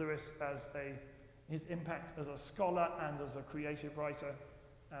C.S. Lewis as his impact as a scholar and as a creative writer,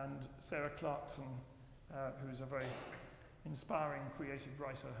 and Sarah Clarkson, who's a very inspiring creative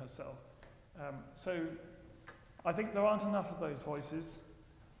writer herself. So I think there aren't enough of those voices,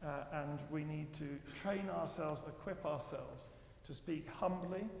 and we need to train ourselves, equip ourselves to speak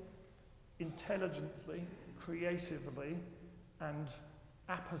humbly, intelligently, creatively, and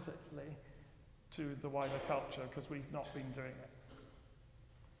appositely to the wider culture, because we've not been doing it.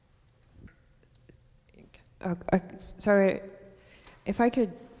 So if I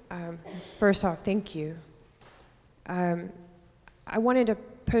could, first off, thank you. I wanted to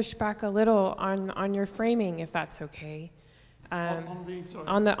push back a little on your framing, if that's okay.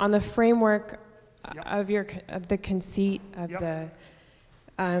 On the framework of the conceit of the.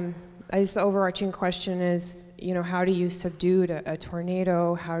 I guess the overarching question is, how do you subdue a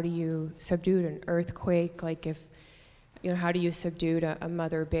tornado? How do you subdue an earthquake? Like how do you subdue a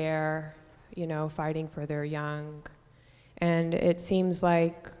mother bear, fighting for their young? And it seems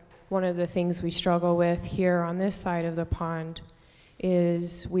like one of the things we struggle with here on this side of the pond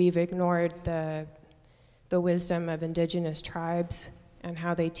is we've ignored the wisdom of indigenous tribes and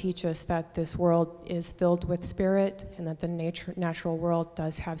how they teach us that this world is filled with spirit and that the natural world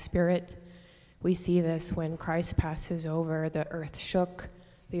does have spirit. We see this when Christ passes over, the earth shook.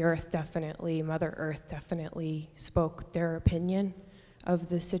 The earth definitely, Mother Earth definitely spoke their opinion of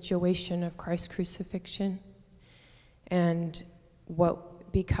the situation of Christ's crucifixion. And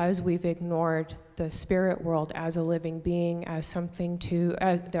because we've ignored the spirit world as a living being, as something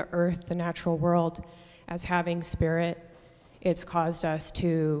the earth, the natural world, as having spirit, it's caused us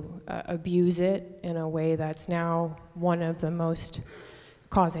to abuse it in a way that's now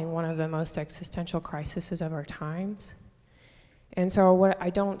causing one of the most existential crises of our times. And so what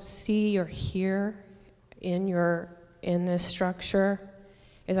I don't see or hear in this structure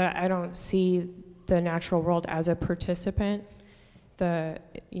is that I don't see the natural world as a participant.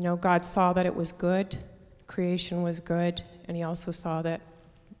 God saw that it was good, creation was good, and he also saw that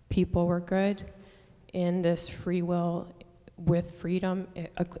people were good in this free will with freedom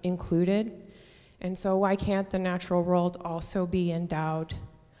included. And so why can't the natural world also be endowed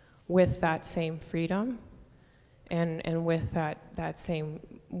with that same freedom and with that same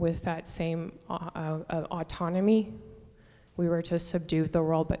autonomy? We were to subdue the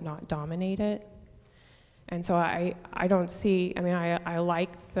world but not dominate it. And so I don't see, I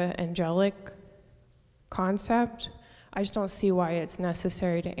like the angelic concept. I just don't see why it's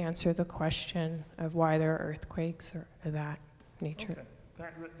necessary to answer the question of why there are earthquakes or that nature. Okay.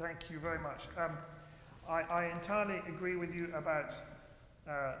 Thank you very much. I entirely agree with you about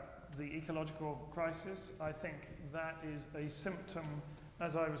the ecological crisis. I think that is a symptom,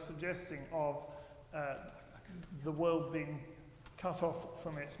 as I was suggesting, of the world being cut off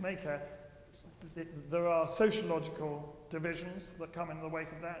from its maker. There are sociological divisions that come in the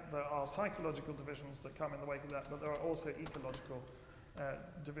wake of that. There are psychological divisions that come in the wake of that. But there are also ecological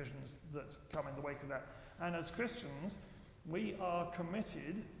divisions that come in the wake of that. And as Christians, we are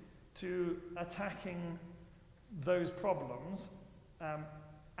committed to attacking those problems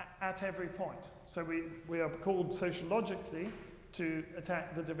at every point. So we are called sociologically to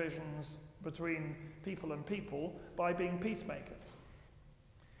attack the divisions between people and people by being peacemakers.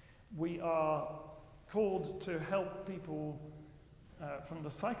 We are called to help people from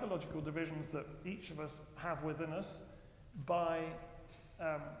the psychological divisions that each of us have within us by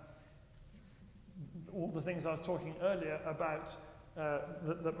all the things I was talking earlier about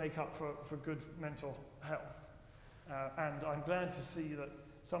that make up for good mental health. And I'm glad to see that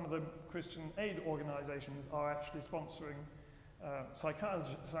some of the Christian aid organizations are actually sponsoring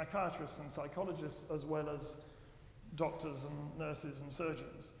psychiatrists and psychologists as well as doctors and nurses and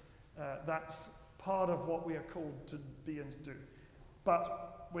surgeons. That's part of what we are called to be and to do.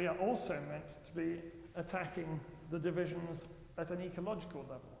 But we are also meant to be attacking the divisions at an ecological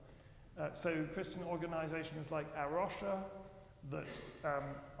level. So Christian organizations like Arosha that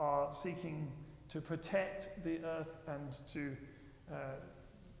are seeking to protect the earth and to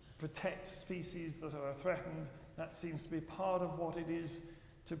protect species that are threatened, that seems to be part of what it is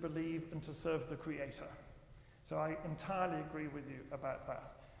to believe and to serve the Creator. So I entirely agree with you about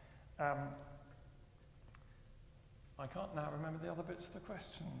that. I can't now remember the other bits of the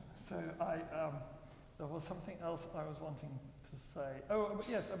question. So there was something else I was wanting to say. Oh,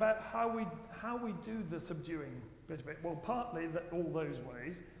 yes, about how we do the subduing bit of it. Well, partly all those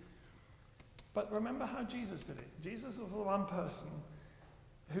ways. But remember how Jesus did it. Jesus was the one person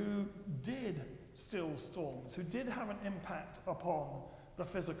who did still storms, who did have an impact upon the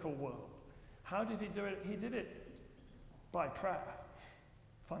physical world. How did he do it? He did it by prayer,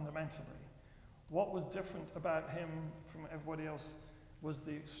 fundamentally. What was different about him from everybody else was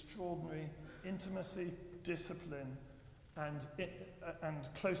the extraordinary intimacy, discipline, and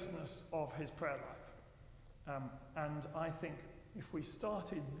closeness of his prayer life. And I think if we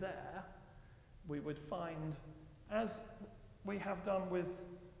started there, we would find, as we have done with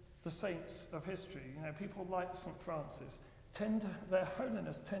the saints of history, people like St. Francis, their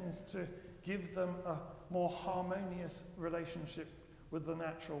holiness tends to give them a more harmonious relationship with the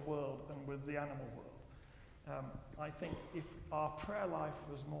natural world and with the animal world. I think if our prayer life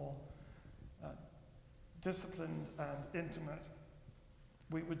was more disciplined and intimate,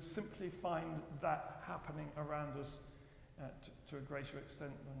 we would simply find that happening around us to a greater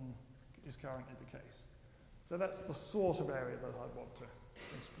extent than is currently the case. So that's the sort of area that I want to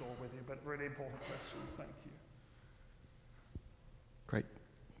explore with you, but really important questions. Thank you. Great.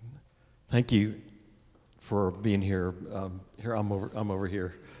 Thank you for being here. I'm over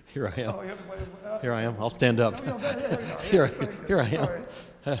here. Here I am. Here I am. I'll stand up. Here I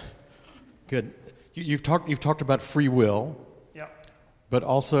am. Good. You've talked about free will. Yeah. But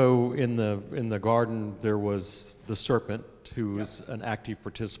also in the garden there was the serpent who was an active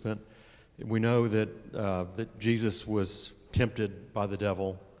participant. We know that Jesus was tempted by the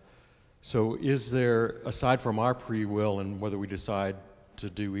devil. So is there, aside from our free will and whether we decide to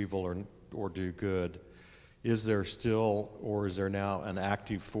do evil or do good, is there still, or is there now an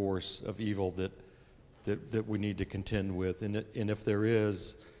active force of evil that we need to contend with? And if there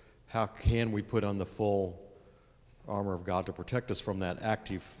is, how can we put on the full armor of God to protect us from that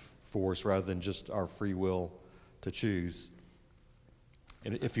active force rather than just our free will to choose?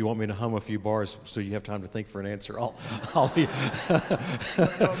 And if you want me to hum a few bars so you have time to think for an answer, I'll be... You're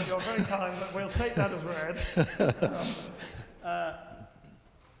very kind, but we'll take that as read.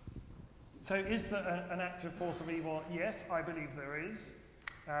 So is there an active force of evil? Yes, I believe there is.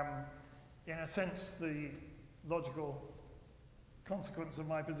 In a sense, the logical consequence of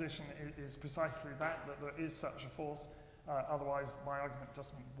my position is precisely that there is such a force. Otherwise, my argument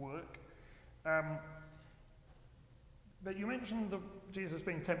doesn't work. But you mentioned Jesus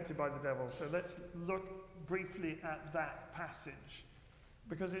being tempted by the devil, so let's look briefly at that passage,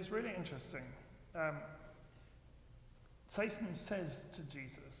 because it's really interesting. Satan says to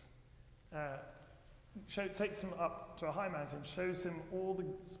Jesus, takes him up to a high mountain, shows him all the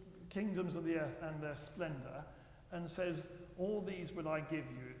kingdoms of the earth and their splendor, and says, all these will I give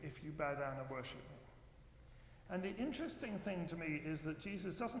you if you bow down and worship me. And the interesting thing to me is that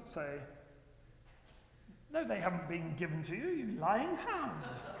Jesus doesn't say, no, they haven't been given to you, you lying hound.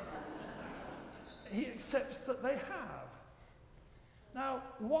 He accepts that they have. Now,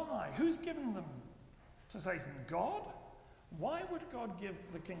 why? Who's given them to Satan? God? Why would God give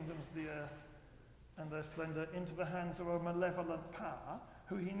the kingdoms of the earth and their splendor into the hands of a malevolent power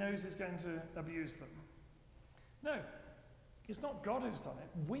who he knows is going to abuse them? No, it's not God who's done it.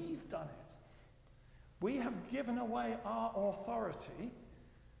 We've done it. We have given away our authority,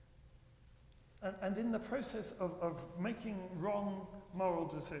 and in the process of making wrong moral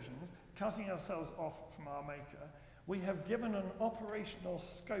decisions, cutting ourselves off from our Maker, we have given an operational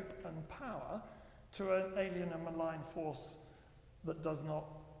scope and power to an alien and malign force that does not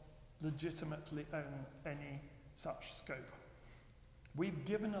legitimately own any such scope. We've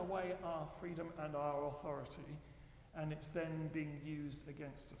given away our freedom and our authority, and it's then being used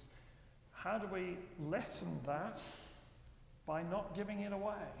against us. How do we lessen that? By not giving it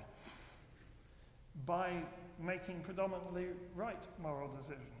away. By making predominantly right moral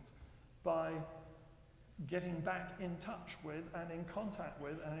decisions. By getting back in touch with and in contact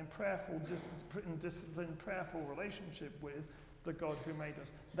with and in disciplined, prayerful relationship with the God who made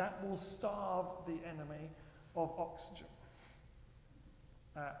us. That will starve the enemy of oxygen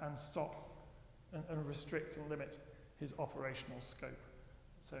and stop and restrict and limit his operational scope.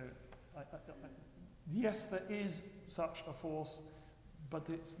 So, yes, there is such a force, but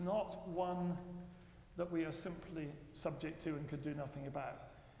it's not one that we are simply subject to and could do nothing about.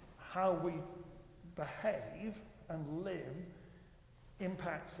 How we behave and live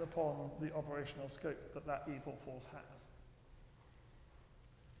impacts upon the operational scope that evil force has.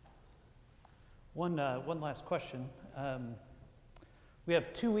 One last question. We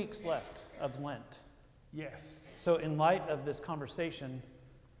have 2 weeks left of Lent. Yes. So in light of this conversation,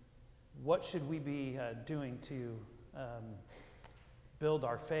 what should we be doing to build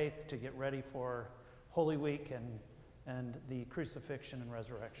our faith, to get ready for Holy Week and the crucifixion and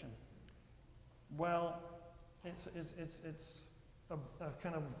resurrection? Well, it's a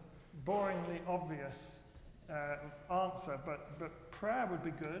kind of boringly obvious answer, but prayer would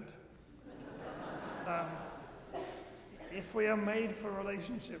be good. If we are made for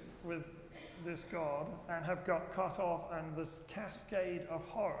relationship with this God and have got cut off, and this cascade of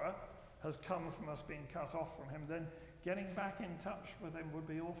horror has come from us being cut off from him, then getting back in touch with him would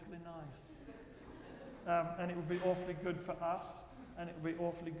be awfully nice. And it would be awfully good for us, and it would be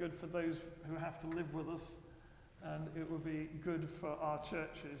awfully good for those who have to live with us, and it would be good for our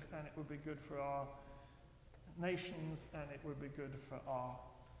churches, and it would be good for our nations, and it would be good for our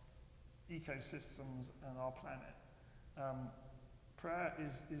ecosystems and our planet. Prayer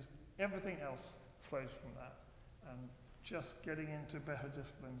is everything else flows from that, and just getting into better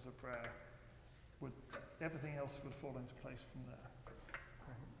disciplines of prayer, everything else would fall into place from there.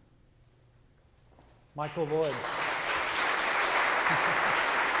 Michael Lloyd.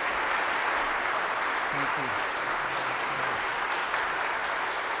 Thank you.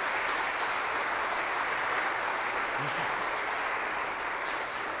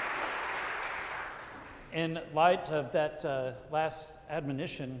 In light of that last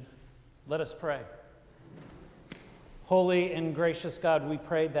admonition, let us pray. Holy and gracious God, we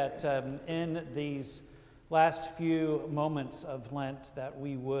pray that in these last few moments of Lent that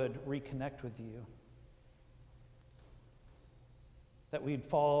we would reconnect with you, that we'd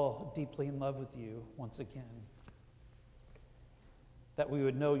fall deeply in love with you once again, that we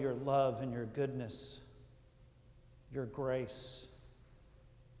would know your love and your goodness, your grace,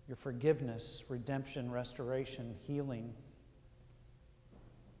 your forgiveness, redemption, restoration, healing.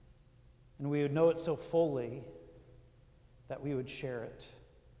 And we would know it so fully that we would share it.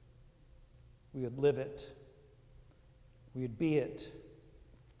 We would live it. We would be it.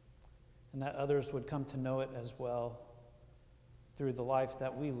 And that others would come to know it as well through the life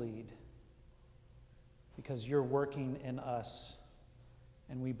that we lead. Because you're working in us,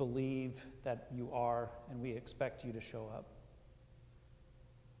 and we believe that you are, and we expect you to show up.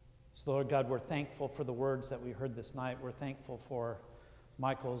 So, Lord God, we're thankful for the words that we heard this night. We're thankful for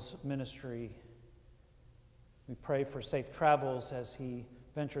Michael's ministry. We pray for safe travels as he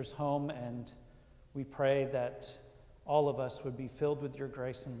ventures home, and we pray that all of us would be filled with your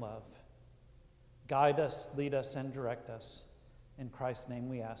grace and love. Guide us, lead us, and direct us. In Christ's name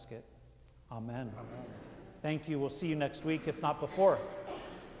we ask it. Amen. Amen. Thank you. We'll see you next week, if not before.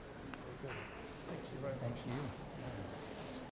 Thank you very much. Thank you.